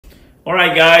All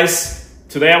right, guys,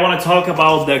 today I want to talk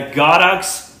about the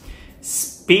Godox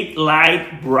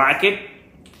Speedlight Bracket.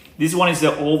 This one is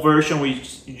the old version,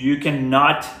 which you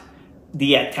cannot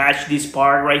detach this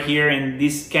part right here, and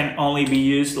this can only be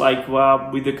used like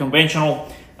with the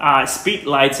conventional speed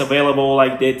lights available,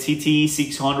 like the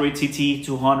TT600,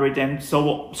 TT200, and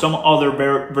so some other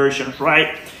versions,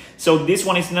 right? So this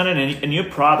one is not a new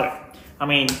product. I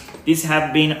mean, these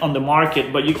have been on the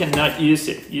market, but you cannot use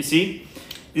it. You see,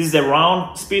 this is the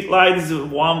round speed light. This is the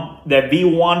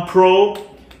V1 Pro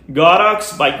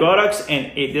Godox by Godox,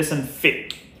 and it doesn't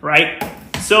fit, right?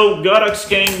 So Godox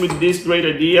came with this great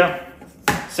idea.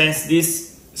 Since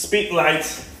these speed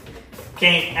lights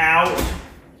came out,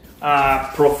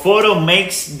 Profoto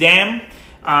makes them,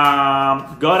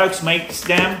 Godox makes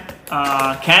them,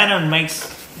 Canon makes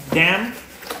them,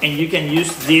 and you can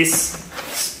use this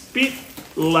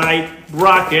speedlight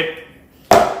bracket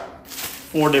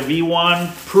for the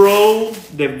V1 Pro,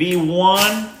 the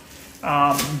V1,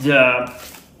 the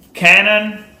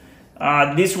Canon.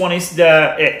 This one is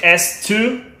the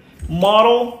S2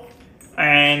 model,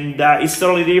 and it's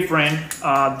totally different.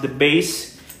 The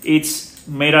base, it's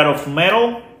made out of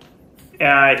metal.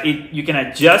 You can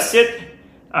adjust it.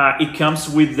 It comes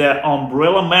with the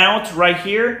umbrella mount right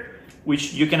here,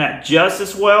 which you can adjust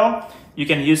as well. You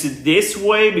can use it this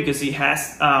way because it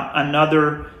has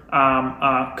another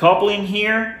coupling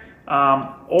here,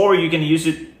 or you can use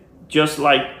it just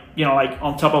like, you know, like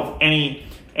on top of any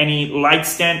light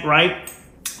stand, right?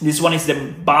 This one is the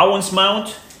Bowens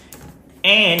mount,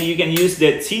 and you can use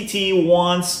the TT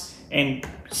ones, and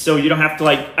so you don't have to,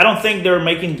 like, I don't think they're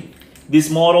making this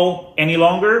model any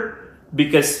longer,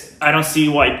 because I don't see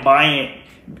why buying it,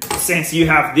 since you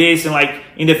have this, and like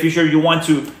in the future you want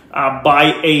to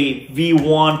buy a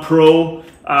V1 Pro,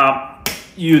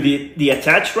 you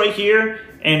detach right here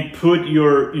and put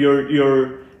your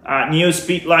new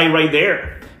speed light right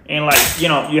there, and like, you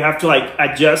know, you have to like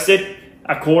adjust it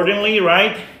accordingly,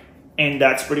 right? And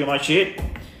that's pretty much it.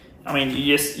 I mean,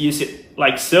 you just use it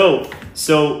like so.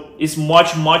 So it's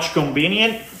much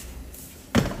convenient.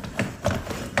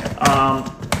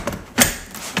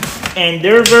 And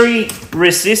they're very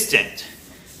resistant.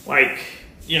 Like,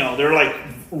 you know, they're like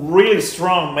really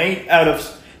strong, made out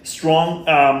of strong,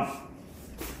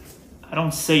 I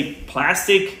don't say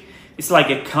plastic, it's like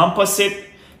a composite.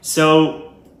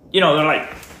 So, you know, they're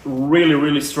like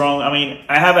really strong. I mean,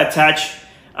 I have attached,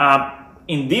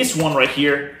 in this one right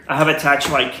here, I have attached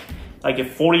like a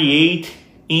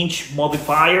 48-inch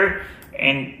modifier,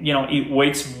 and you know, it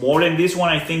weighs more than this one.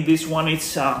 I think this one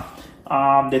is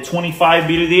the 25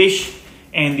 billet dish,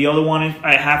 and the other one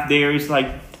I have there is like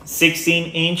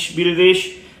 16-inch billet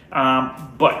dish.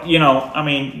 But you know, I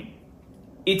mean,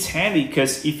 it's handy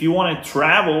because if you want to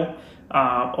travel,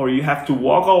 or you have to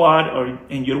walk a lot,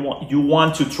 and you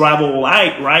want to travel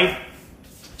light, right?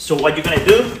 So what you're gonna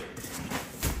do?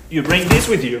 You bring this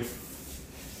with you.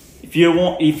 If you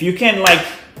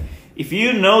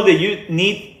know that you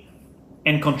need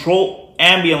and control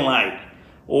ambient light,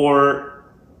 or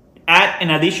add an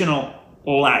additional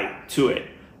light to it,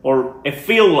 or a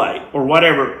field light, or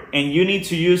whatever, and you need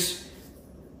to use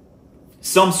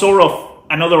some sort of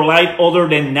another light other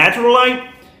than natural light,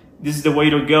 this is the way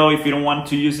to go. If you don't want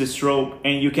to use the strobe,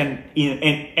 and you can,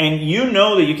 and you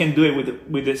know that you can do it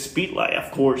with the speed light,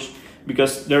 of course,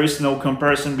 because there is no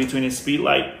comparison between a speed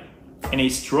light and a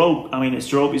strobe. I mean, a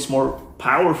strobe is more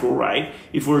powerful, right?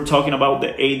 If we're talking about the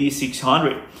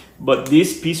AD600, but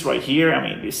this piece right here, I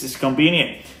mean, this is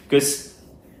convenient because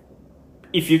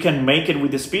if you can make it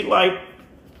with the speed light,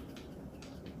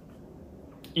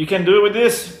 you can do it with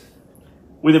this,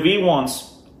 with the V1s,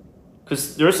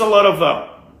 because there's a lot of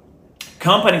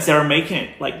companies that are making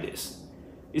it like this.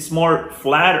 It's more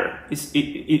flatter.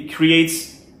 It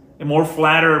creates a more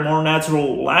flatter, more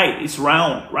natural light. It's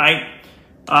round, right?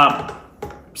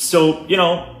 So, you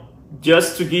know,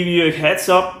 just to give you a heads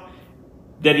up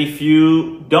that if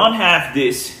you don't have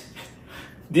this,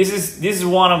 this is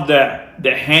one of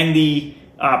the handy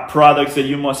products that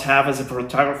you must have as a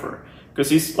photographer,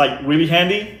 because it's like really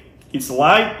handy. It's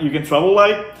light. You can travel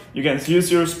light. You can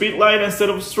use your speed light instead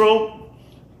of strobe.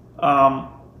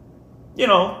 You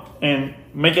know, and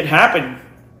make it happen.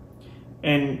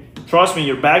 And trust me,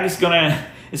 your bag is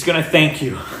gonna thank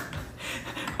you.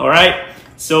 All right.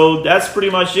 So that's pretty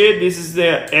much it. This is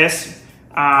the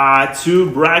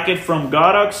S2 bracket from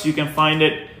Godox. You can find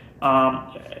it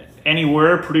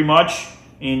anywhere, pretty much,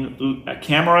 in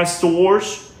camera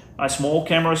stores, small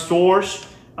camera stores,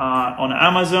 on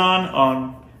Amazon,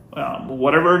 on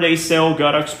whatever they sell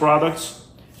Godox products.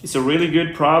 It's a really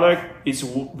good product. It's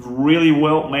really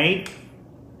well made.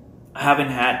 I haven't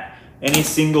had any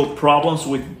single problems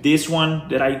with this one,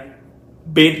 that I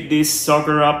beat this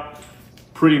sucker up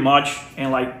pretty much,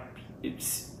 and like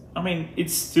I mean,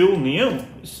 it's still new.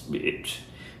 It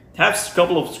has a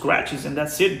couple of scratches and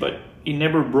that's it, but it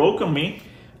never broke on me.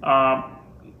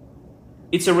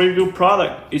 It's a really good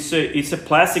product. It's a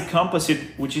plastic composite,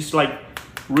 which is like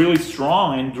really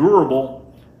strong and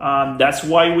durable. That's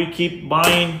why we keep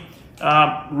buying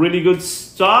really good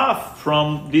stuff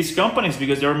from these companies,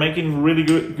 because they're making really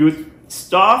good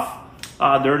stuff.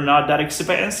 They're not that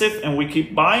expensive, and we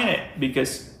keep buying it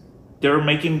because they're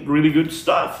making really good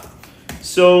stuff.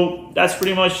 So that's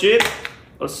pretty much it.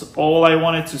 That's all I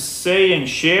wanted to say and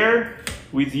share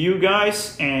with you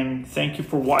guys, and thank you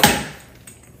for watching.